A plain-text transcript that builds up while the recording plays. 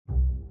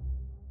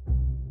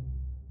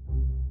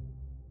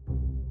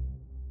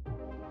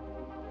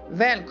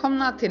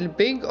Välkomna till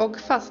bygg- och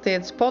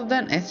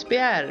fastighetspodden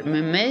SBR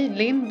med mig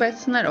Linn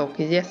Bessner och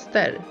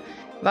gäster.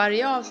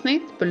 Varje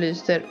avsnitt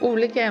belyser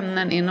olika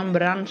ämnen inom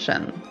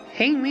branschen.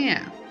 Häng med!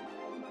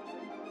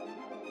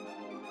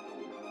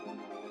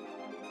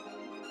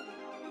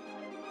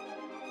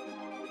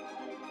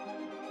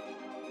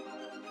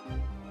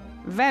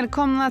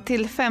 Välkomna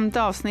till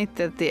 5:e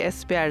avsnittet i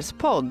SBRs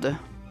podd.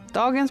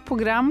 Dagens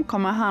program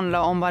kommer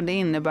handla om vad det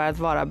innebär att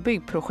vara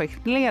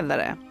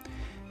byggprojektledare.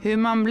 Hur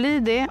man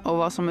blir det och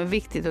vad som är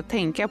viktigt att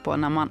tänka på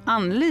när man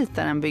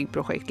anlitar en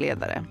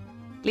byggprojektledare.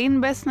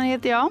 Linn Bessner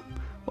heter jag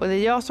och det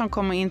är jag som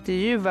kommer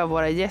intervjua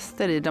våra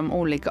gäster i de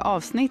olika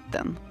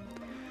avsnitten.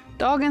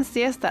 Dagens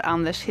gäst är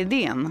Anders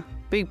Hedén,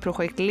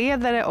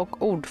 byggprojektledare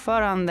och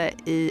ordförande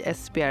i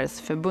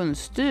SBRs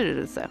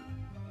förbundsstyrelse.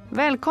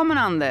 Välkommen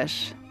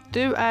Anders!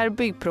 Du är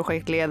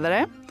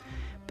byggprojektledare.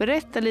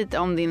 Berätta lite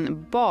om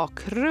din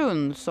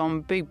bakgrund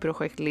som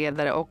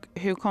byggprojektledare och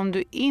hur kom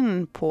du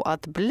in på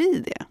att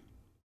bli det?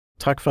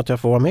 Tack för att jag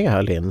får vara med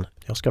här, Linn.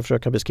 Jag ska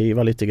försöka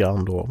beskriva lite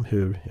grann då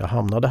hur jag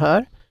hamnade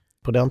här.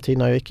 På den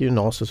tiden jag gick i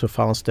gymnasiet så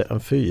fanns det en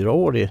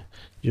 4-årig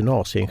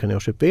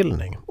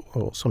gymnasieingenjörsutbildning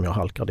som jag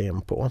halkade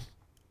in på.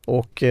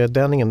 Och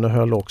den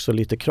innehöll också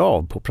lite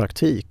krav på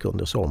praktik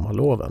under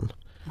sommarloven.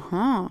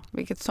 Aha,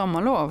 vilket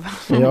sommarlov.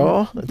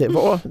 Ja,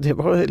 det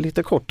var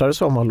lite kortare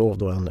sommarlov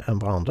då än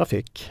vad andra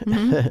fick.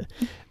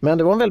 Men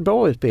det var en väldigt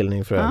bra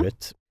utbildning för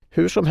övrigt.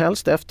 Hur som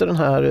helst, efter den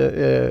här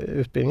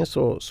utbildningen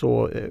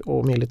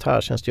och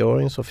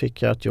militärtjänstgöring så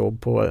fick jag ett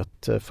jobb på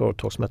ett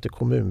företag som heter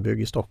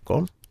Kommunbygg i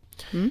Stockholm.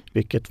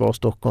 Vilket var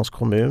Stockholms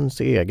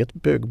kommuns eget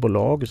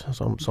byggbolag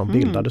som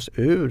bildades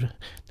ur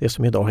det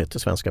som idag heter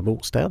Svenska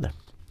Bostäder.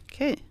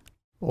 Okej.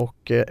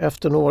 Och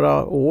efter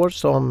några år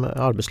som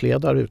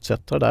arbetsledare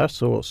utsättare där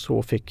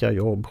så fick jag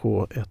jobb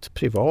på ett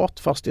privat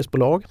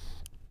fastighetsbolag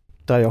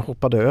där jag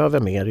hoppade över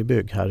mer i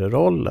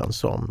byggherrerollen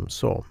som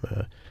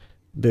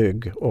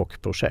bygg-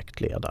 och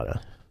projektledare.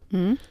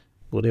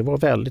 Och det var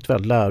väldigt,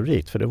 väldigt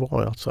lärorikt för det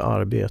var alltså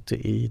arbete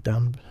i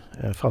den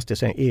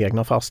fastighetens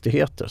egna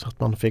fastigheter så att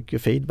man fick ju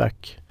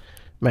feedback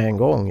med en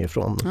gång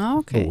ifrån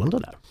boende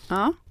där.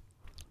 Ja,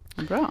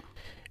 bra.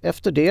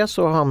 Efter det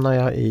så hamnade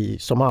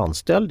jag som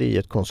anställd i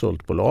ett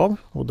konsultbolag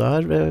och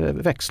där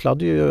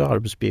växlade ju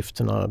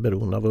arbetsuppgifterna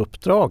beroende av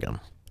uppdragen.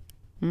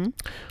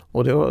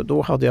 Och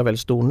då hade jag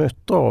väldigt stor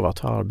nytta av att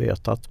ha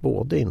arbetat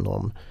både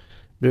inom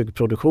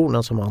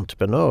byggproduktionen som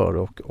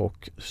entreprenör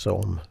och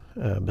som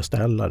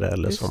beställare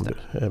eller som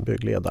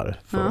byggledare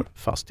för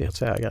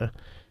fastighetsägare.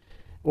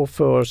 Och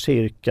för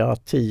cirka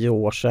 10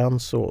 år sedan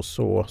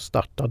så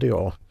startade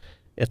jag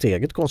ett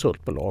eget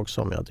konsultbolag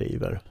som jag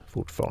driver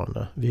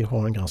fortfarande. Vi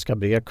har en ganska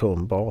bred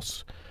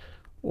kundbas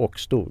och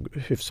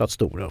hyfsat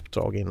stora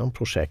uppdrag inom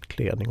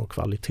projektledning och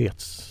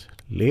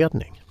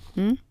kvalitetsledning.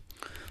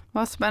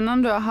 Vad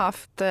spännande du har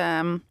haft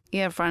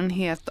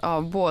erfarenhet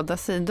av båda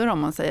sidor om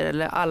man säger,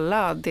 eller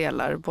alla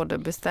delar, både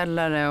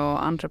beställare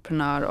och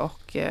entreprenör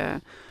och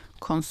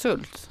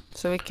konsult.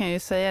 Så vi kan ju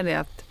säga det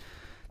att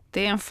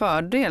det är en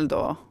fördel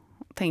då,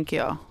 tänker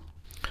jag.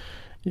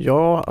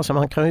 Ja, alltså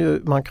man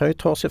kan ju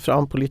ta sig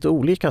fram på lite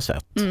olika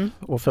sätt.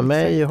 Och för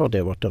mig har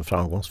det varit en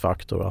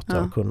framgångsfaktor att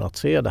jag har kunnat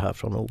se det här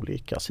från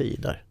olika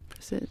sidor.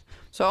 Precis.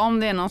 Så om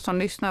det är någon som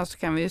lyssnar så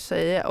kan vi ju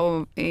säga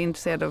och är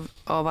intresserad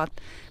av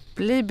att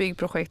bli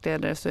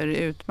byggprojektledare så är det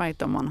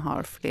utmärkt om man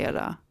har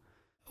flera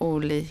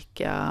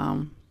olika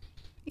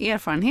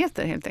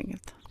erfarenheter helt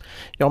enkelt.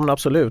 Ja men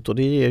absolut, och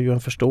det ger ju en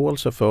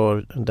förståelse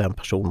för den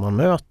person man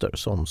möter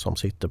som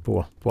sitter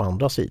på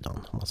andra sidan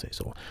om man säger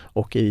så.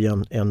 Och i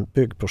en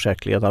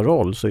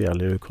byggprojektledarroll så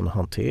gäller det att kunna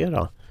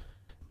hantera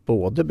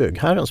både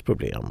byggherrens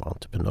problem och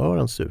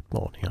entreprenörens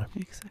utmaningar.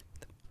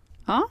 Exakt.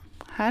 Ja,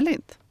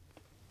 härligt.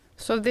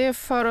 Så det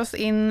för oss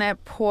in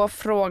på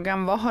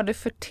frågan, vad har du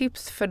för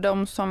tips för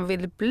de som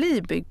vill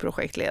bli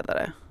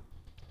byggprojektledare?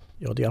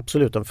 Ja, det är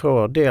absolut en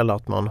fördel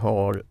att man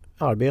har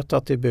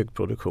arbetat i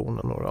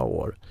byggproduktionen några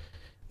år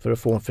för att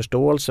få en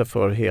förståelse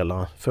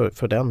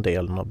för den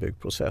delen av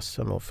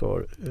byggprocessen och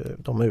för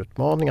de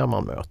utmaningar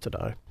man möter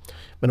där.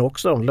 Men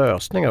också de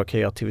lösningar och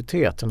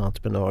kreativitet en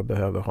entreprenör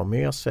behöver ha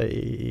med sig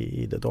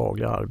i det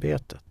dagliga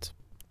arbetet.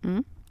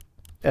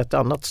 Ett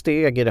annat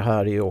steg i det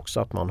här är också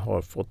att man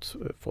har fått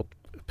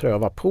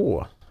pröva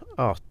på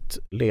att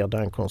leda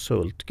en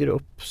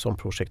konsultgrupp som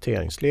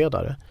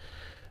projekteringsledare.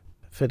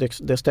 För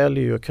det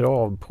ställer ju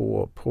krav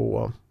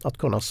på att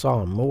kunna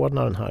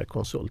samordna den här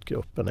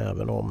konsultgruppen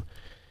även om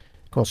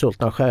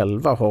konsulterna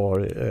själva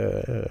har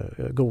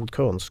god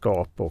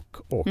kunskap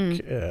och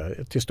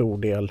till stor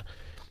del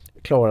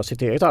klarar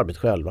sitt eget arbete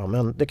själva.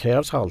 Men det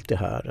krävs alltid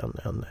här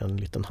en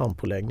liten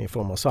handpåläggning i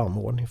form av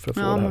samordning för att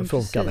få det här att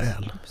funka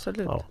väl.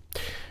 Absolut. Ja.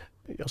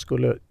 Jag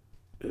skulle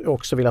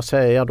också vilja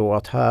säga då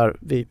att här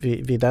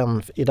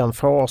i den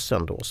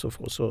fasen då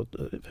så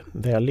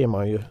väljer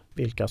man ju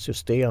vilka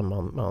system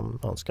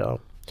man ska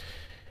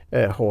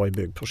ha i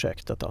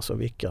byggprojektet, alltså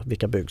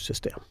vilka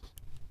byggsystem.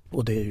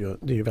 Och det är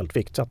ju väldigt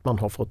viktigt att man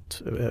har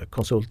fått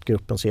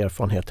konsultgruppens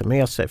erfarenheter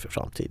med sig för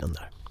framtiden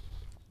där.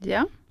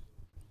 Ja.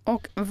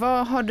 Och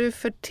vad har du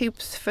för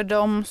tips för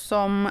dem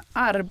som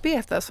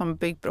arbetar som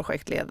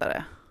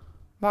byggprojektledare?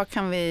 Vad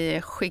kan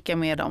vi skicka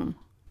med dem?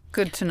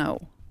 Good to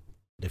know.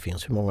 Det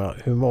finns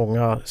hur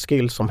många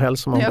skills som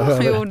helst som man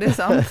behöver. Jo, det är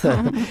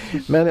sant.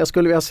 Men jag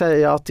skulle vilja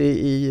säga att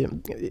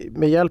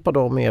med hjälp av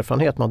de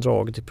erfarenheter man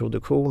dragit i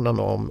produktionen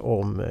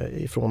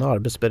ifrån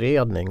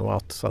arbetsberedning och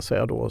att, så att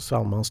säga, då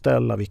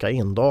sammanställa vilka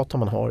indata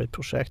man har i ett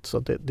projekt. Så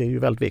det är ju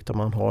väldigt viktigt att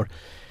man har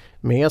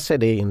med sig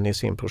det in i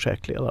sin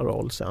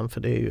projektledarroll sen.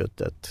 För det är ju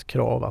ett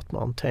krav att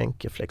man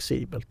tänker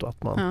flexibelt och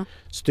att man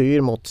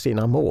styr mot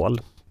sina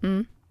mål.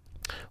 Mm.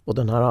 Och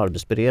den här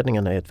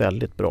arbetsberedningen är ett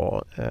väldigt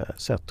bra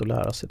sätt att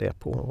lära sig det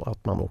på.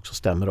 Att man också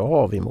stämmer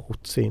av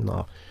emot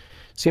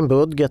sin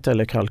budget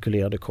eller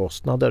kalkylerade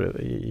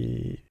kostnader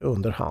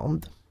under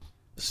hand.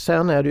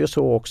 Sen är det ju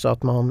så också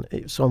att man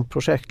som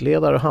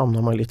projektledare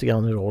hamnar man lite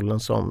grann i rollen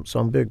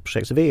som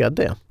byggprojekts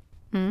vd.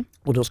 Mm.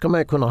 Och då ska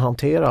man kunna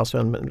hantera alltså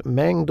en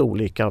mängd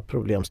olika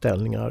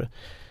problemställningar.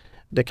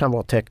 Det kan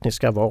vara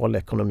tekniska val,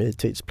 ekonomi,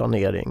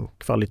 tidsplanering,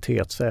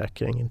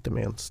 kvalitetssäkring inte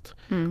minst.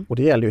 Mm. Och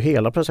det gäller ju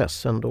hela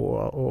processen då,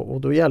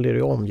 och då gäller det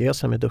att omge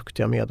sig med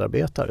duktiga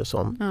medarbetare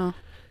som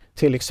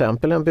till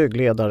exempel en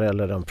byggledare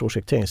eller en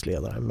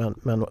projekteringsledare.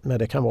 Men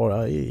det kan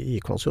vara i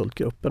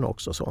konsultgruppen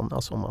också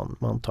sådana som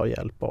man tar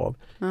hjälp av.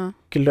 Mm.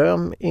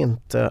 Glöm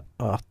inte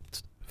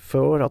att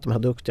för att de här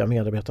duktiga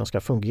medarbetarna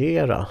ska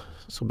fungera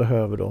så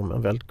behöver de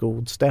en väldigt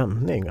god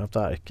stämning att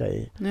verka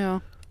i. Ja.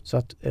 Så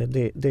att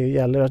det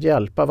gäller att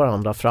hjälpa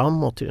varandra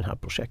framåt i den här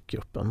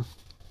projektgruppen.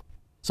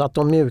 Så att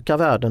de mjuka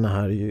värdena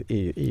här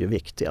är ju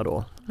viktiga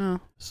då. Mm.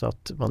 Så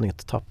att man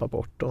inte tappar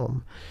bort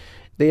dem.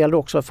 Det gäller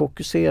också att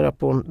fokusera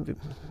på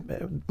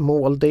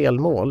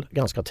delmål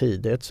ganska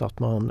tidigt så att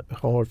man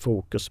har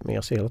fokus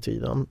med sig hela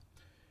tiden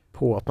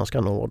på att man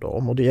ska nå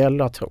dem. Och det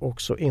gäller att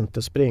också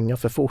inte springa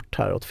för fort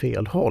här åt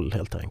fel håll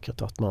helt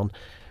enkelt. Att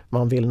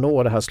man vill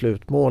nå det här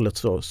slutmålet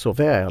så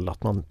väl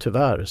att man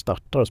tyvärr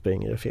startar och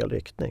springer i fel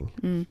riktning.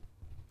 Mm.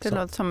 Det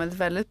låter som ett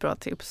väldigt bra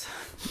tips.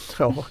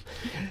 Ja.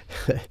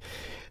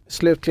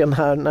 Slutligen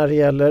här när det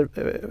gäller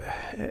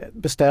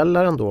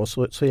beställaren då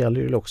så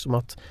gäller det också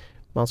att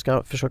man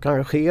ska försöka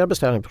engagera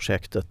beställaren i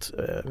projektet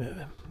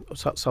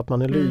så att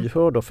man är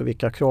lyhörd då för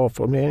vilka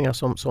kravformuleringar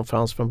som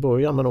fanns från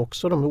början men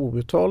också de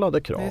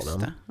outtalade kraven. Just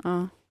det.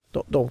 Ja.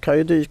 De kan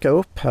ju dyka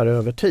upp här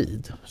över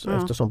tid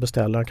eftersom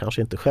beställaren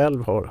kanske inte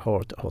själv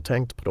har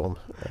tänkt på dem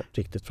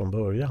riktigt från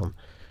början.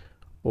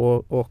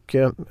 Och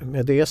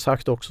med det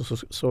sagt också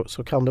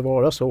så kan det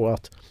vara så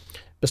att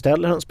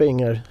beställaren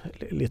springer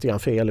lite grann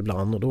fel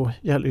ibland och då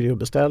gäller det ju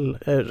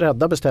att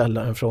rädda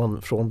beställaren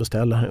från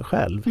beställaren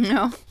själv.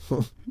 Ja.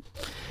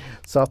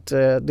 Så att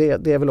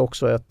det är väl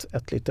också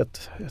ett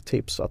litet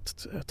tips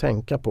att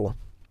tänka på.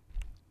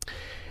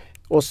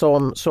 Och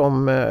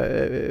som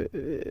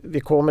vi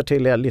kommer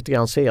till lite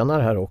grann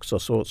senare här också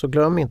så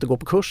glöm inte gå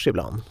på kurs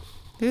ibland.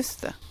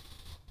 Just det.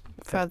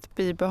 För att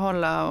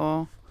bibehålla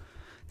och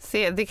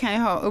se, det kan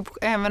ju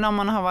även om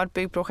man har varit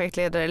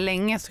byggprojektledare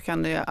länge så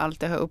kan det ju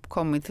alltid ha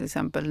uppkommit till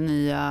exempel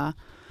nya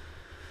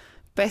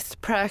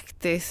best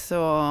practice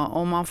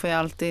och man får ju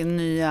alltid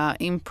nya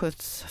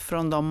inputs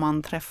från de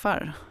man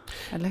träffar,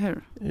 eller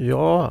hur?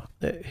 Ja,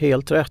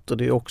 helt rätt och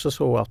det är också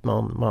så att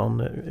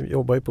man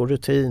jobbar ju på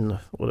rutin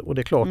och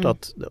det är klart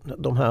att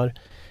de här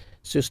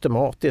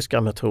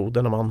systematiska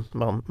metoderna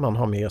man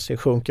har med sig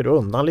sjunker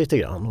undan lite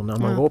grann och när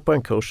man går på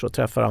en kurs och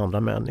träffar andra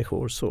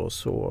människor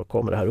så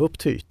kommer det här upp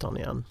till ytan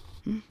igen.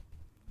 Mm.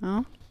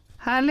 Ja.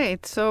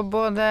 Härligt, så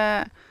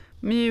både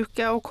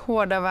mjuka och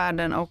hårda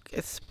värden och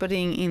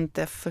spring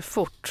inte för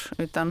fort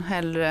utan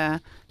hellre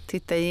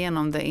titta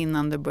igenom det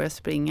innan du börjar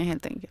springa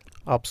helt enkelt.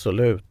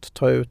 Absolut,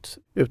 ta ut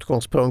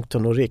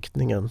utgångspunkten och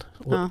riktningen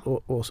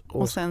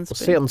och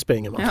sen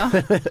springer man.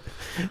 Ja.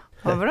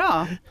 Vad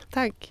bra,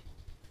 tack.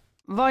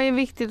 Vad är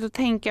viktigt att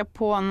tänka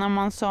på när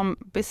man som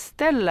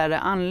beställare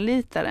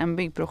anlitar en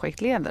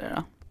byggprojektledare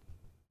då?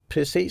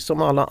 Precis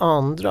som alla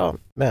andra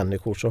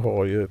människor så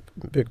har ju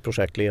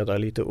byggprojektledare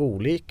lite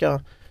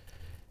olika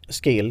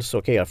skills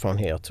och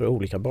erfarenheter och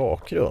olika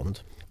bakgrund.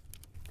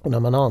 Och när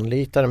man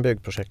anlitar en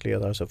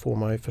byggprojektledare så får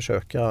man ju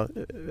försöka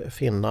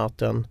finna att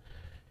den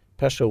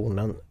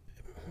personen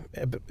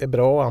är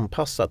bra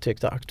anpassad till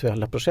det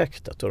aktuella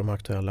projektet och de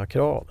aktuella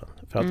kraven.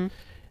 För att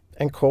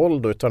en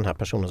koll då utav den här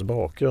personens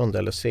bakgrund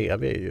eller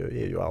CV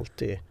är ju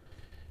alltid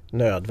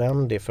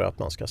nödvändig för att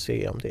man ska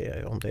se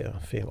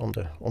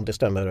om det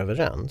stämmer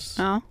överens.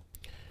 Ja.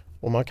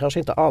 Och man kanske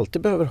inte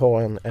alltid behöver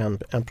ha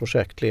en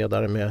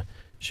projektledare med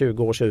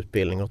 20 års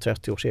utbildning och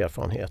 30 års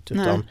erfarenhet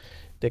utan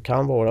det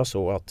kan vara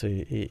så att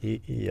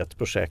i ett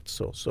projekt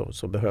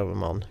så behöver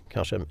man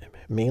kanske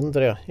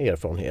mindre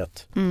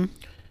erfarenhet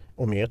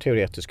och mer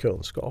teoretisk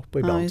kunskap och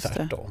ibland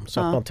tvärtom. Så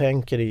att man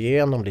tänker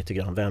igenom lite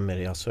grann vem är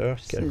det jag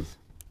söker. Precis.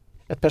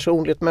 Ett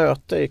personligt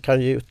möte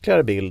kan ge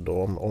ytterligare bild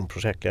om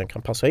projektledaren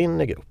kan passa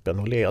in i gruppen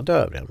och leda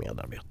övriga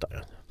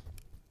medarbetare.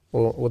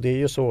 Och det är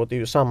ju så, det är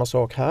ju samma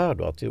sak här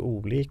då, att det är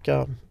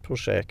olika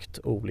projekt,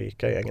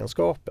 olika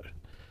egenskaper.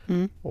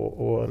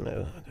 Och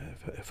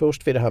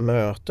först vid det här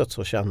mötet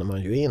så känner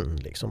man ju in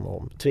liksom,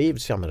 om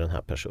trivs jag med den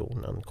här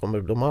personen?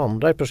 Kommer de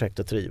andra i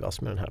projektet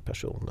trivas med den här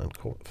personen?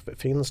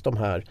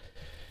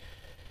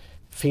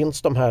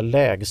 Finns de här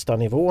lägsta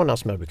nivåerna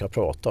som jag brukar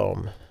prata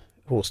om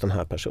hos den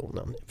här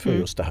personen för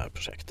just det här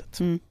projektet?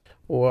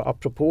 Och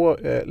apropå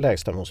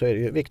lägstanivå så är det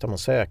ju viktigt att man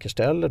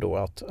säkerställer då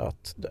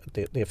att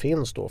det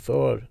finns då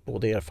för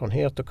både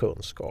erfarenhet och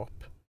kunskap.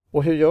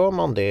 Och hur gör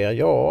man det?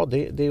 Ja,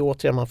 det är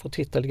återigen man får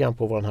titta lite grann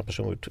på vad den här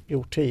personen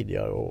gjort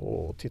tidigare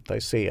och titta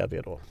i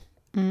CV då.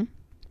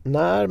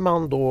 När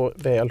man då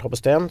väl har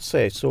bestämt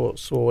sig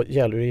så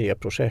gäller det att ge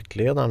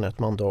projektledaren ett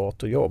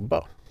mandat att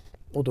jobba.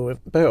 Och då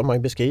behöver man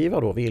ju beskriva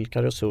då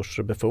vilka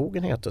resurser och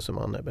befogenheter som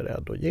man är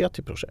beredd att ge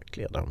till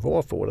projektledaren.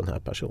 Vad får den här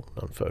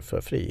personen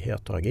för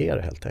frihet att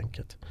agera helt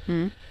enkelt.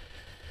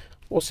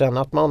 Och sen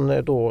att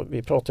man då,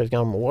 vi pratade lite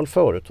grann om mål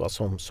förut, va,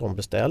 som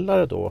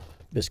beställare då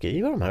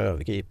beskriver de här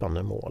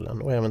övergripande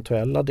målen och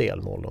eventuella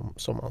delmål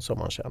som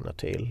man känner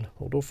till.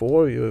 Och då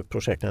får ju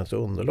projektet ett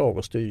underlag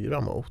att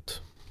styra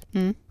mot.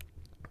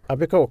 Jag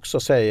brukar också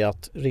säga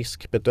att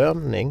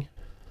riskbedömning,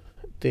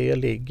 det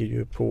ligger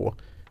ju på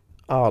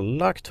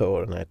alla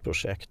aktörerna i ett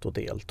projekt att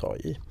delta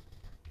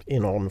i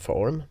någon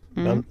form.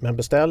 Men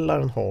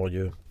beställaren har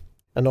ju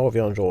en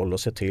avgörande roll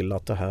att se till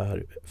att det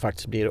här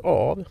faktiskt blir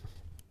av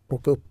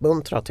och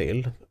uppmuntra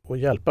till och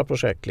hjälpa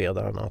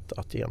projektledaren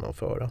att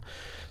genomföra.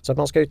 Så att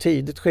man ska i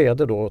tidigt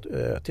skede då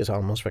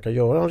tillsammans försöka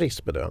göra en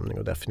riskbedömning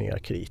och definiera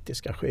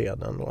kritiska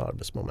skeden och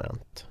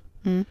arbetsmoment.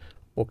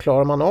 Och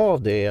klarar man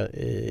av det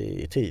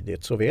i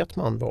tidigt så vet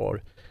man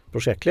var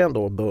projektledaren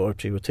då bör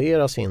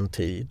prioritera sin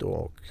tid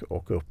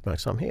och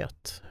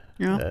uppmärksamhet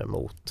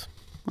mot.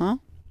 Ja,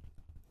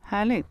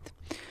 härligt.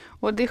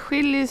 Och det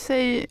skiljer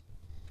sig,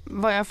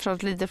 vad jag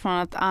förstått, lite från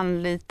att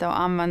anlita och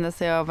använda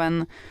sig av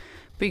en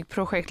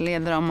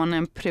byggprojektledare om man är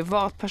en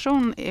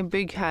privatperson i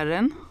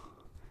byggherren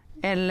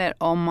eller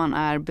om man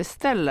är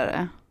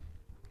beställare.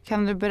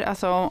 Kan du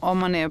alltså om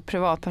man är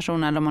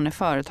privatperson eller om man är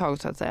företag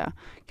så att säga.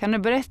 Kan du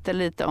berätta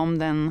lite om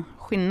den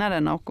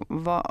skillnaden och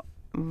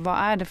vad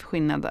är det för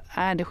skillnad?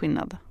 Är det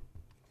skillnad?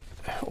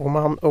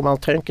 Om man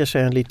tänker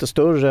sig en lite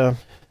större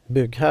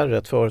byggherre,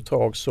 ett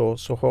företag, så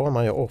har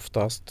man ju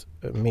oftast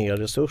mer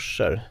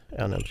resurser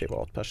än en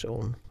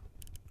privatperson.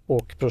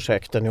 Och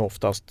projekten är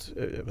oftast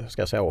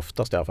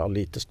i alla fall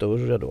lite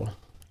större då.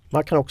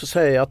 Man kan också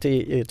säga att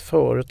i ett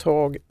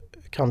företag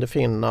kan det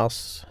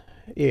finnas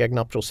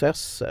egna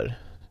processer.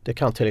 Det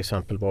kan till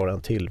exempel vara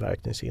en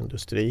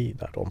tillverkningsindustri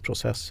där de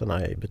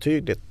processerna är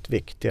betydligt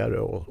viktigare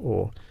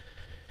och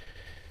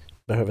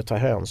behöver ta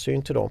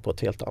hänsyn till dem på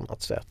ett helt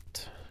annat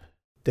sätt.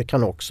 Det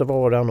kan också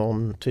vara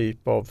någon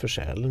typ av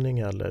försäljning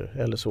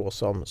eller så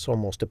som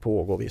måste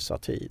pågå vissa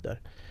tider.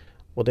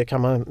 Och det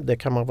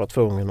kan man vara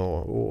tvungen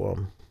att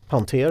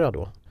hantera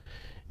då.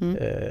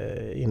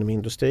 Inom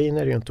industrin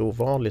är det ju inte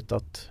ovanligt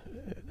att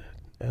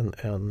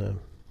en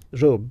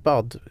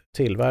rubbad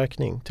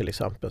tillverkning till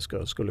exempel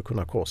skulle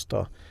kunna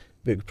kosta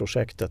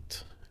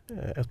byggprojektet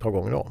ett par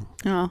gånger om.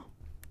 Ja.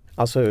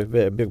 Alltså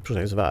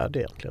byggprojektets värde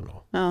egentligen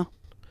då. Ja.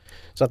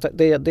 Så att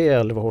det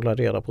gäller att hålla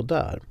reda på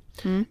där.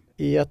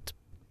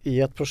 I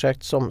ett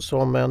projekt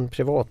som en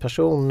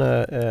privatperson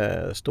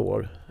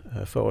står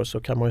för så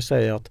kan man ju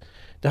säga att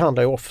det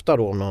handlar ju ofta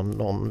då om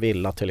någon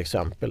villa till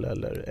exempel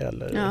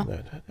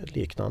eller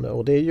liknande.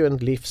 Och det är ju en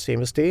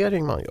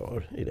livsinvestering man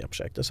gör i det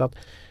projektet. Så att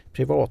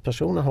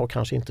privatpersoner har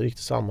kanske inte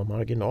riktigt samma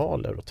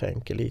marginaler och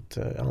tänker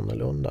lite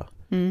annorlunda.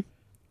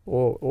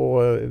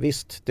 Och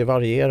visst, det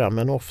varierar,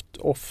 men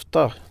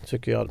ofta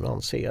tycker jag att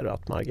man ser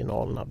att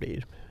marginalerna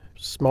blir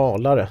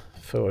smalare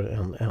för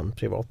en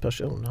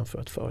privatperson än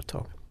för ett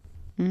företag.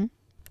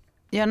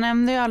 Jag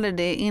nämnde ju aldrig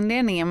det i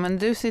inledningen, men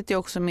du sitter ju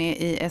också med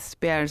i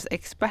SBRs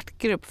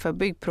expertgrupp för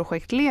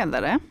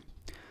byggprojektledare.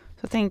 Så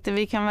jag tänkte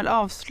vi kan väl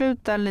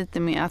avsluta lite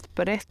med att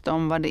berätta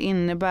om vad det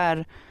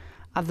innebär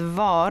att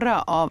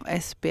vara av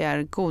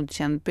SBR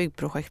godkänd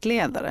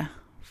byggprojektledare.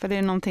 För det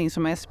är någonting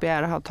som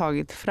SBR har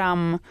tagit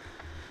fram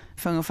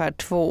för ungefär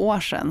 2 år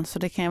sedan. Så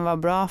det kan ju vara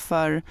bra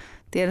för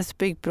dels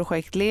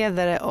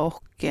byggprojektledare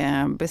och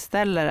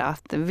beställare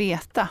att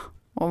veta.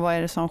 Och vad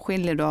är det som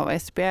skiljer då av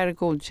SBR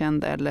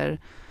godkänd eller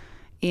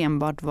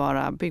enbart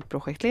vara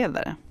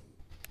byggprojektledare?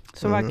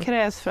 Så vad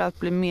krävs för att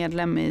bli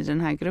medlem i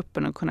den här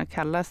gruppen och kunna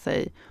kalla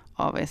sig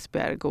av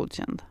SBR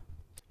godkänd?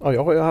 Ja,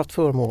 jag har ju haft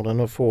förmånen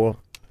att få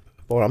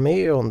vara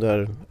med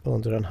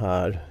under den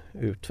här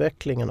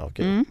utvecklingen av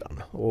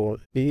gruppen. Och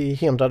vi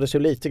hindrades ju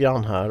lite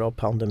grann här av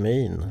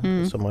pandemin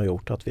som har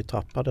gjort att vi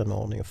tappade en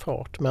aning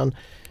fart. Men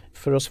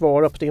för att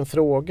svara på din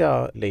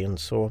fråga, Linn,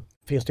 så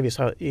finns det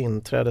vissa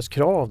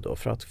inträdeskrav då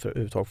för att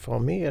överhuvudtaget få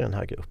vara med i den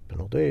här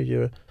gruppen. Och det är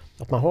ju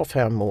att man har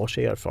 5 års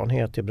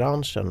erfarenhet i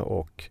branschen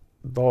och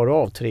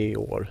varav 3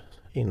 år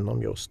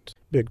inom just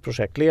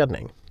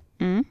byggprojektledning.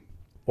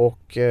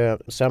 Och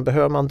sen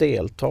behöver man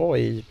delta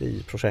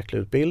i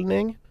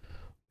projektutbildning.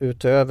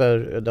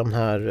 Utöver de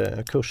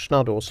här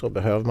kurserna då så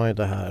behöver man ju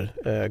det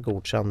här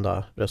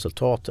godkända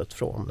resultatet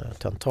från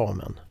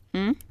tentamen.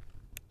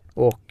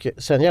 Och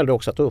sen gäller det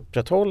också att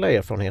upprätthålla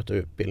erfarenhet och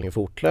utbildning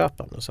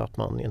fortlöpande så att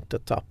man inte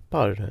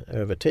tappar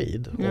över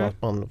tid och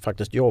att man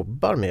faktiskt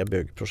jobbar med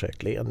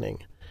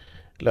byggprojektledning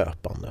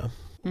löpande.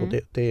 Och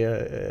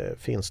det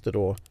finns det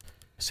då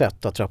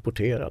sätt att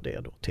rapportera det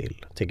då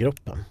till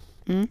gruppen.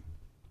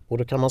 Och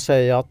då kan man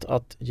säga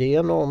att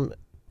genom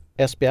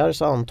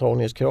SBRs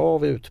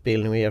antagningskrav,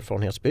 utbildning och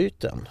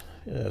erfarenhetsbyten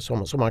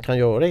som man kan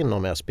göra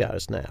inom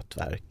SBRs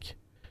nätverk,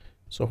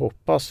 så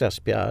hoppas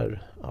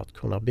SBR att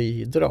kunna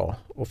bidra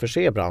och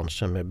förse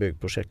branschen med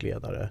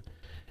byggprojektledare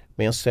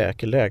med en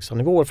säker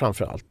lägstanivå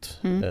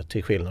framförallt,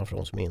 till skillnad från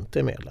de som inte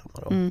är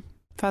medlemmar.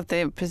 För att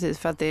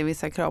det är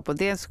vissa krav på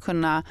dels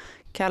kunna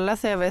kalla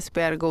sig av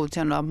SBR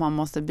godkänd och att man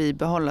måste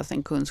bibehålla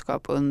sin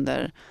kunskap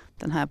under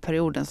den här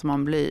perioden som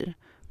man blir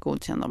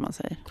godkänd, om man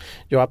säger.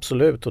 Ja,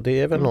 absolut, och det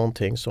är väl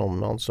någonting som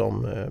man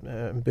som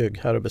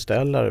byggherre och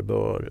beställare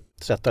bör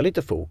sätta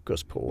lite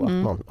fokus på.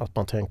 Att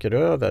man tänker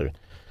över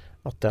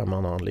att den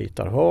man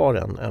anlitar har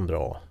en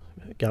bra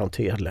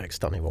garanterad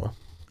lägstanivå.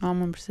 Ja,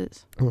 men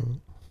precis.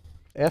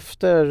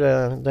 Efter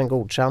den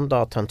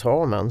godkända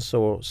tentamen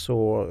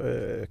så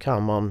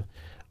kan man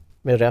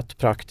med rätt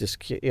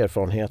praktisk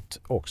erfarenhet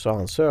också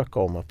ansöka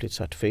om att bli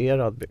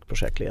certifierad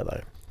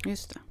byggprojektledare.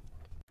 Just det.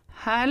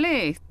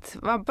 Härligt,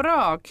 vad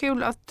bra.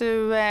 Kul att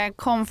du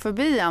kom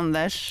förbi,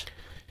 Anders.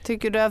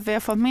 Tycker du att vi har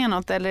fått med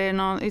något eller är det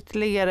någon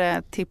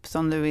ytterligare tips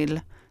som du vill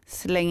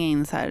slänga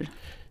in så här?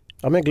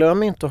 Ja, men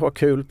glöm inte att ha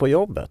kul på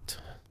jobbet.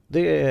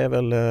 Det är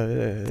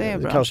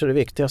väl kanske det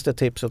viktigaste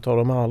tipset av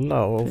dem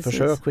alla, och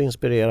försök att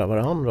inspirera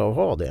varandra och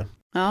ha det.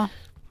 Ja,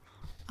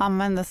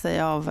 använda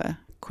sig av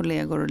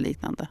kollegor och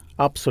liknande.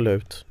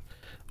 Absolut.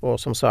 Och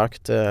som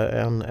sagt,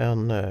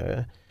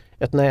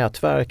 ett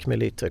nätverk med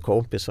lite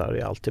kompisar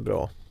är alltid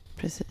bra.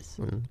 Precis.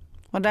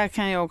 Och där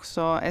kan ju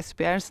också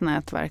SBRs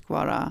nätverk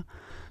vara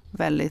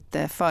väldigt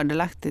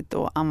fördelaktigt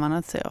att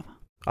använda sig av.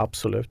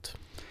 Absolut.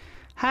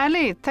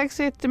 Härligt, tack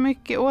så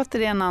jättemycket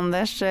återigen,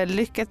 Anders.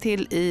 Lycka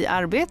till i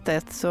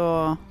arbetet,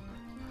 så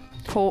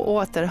på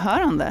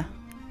återhörande.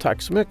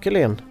 Tack så mycket,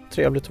 Linn.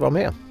 Trevligt att vara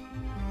med.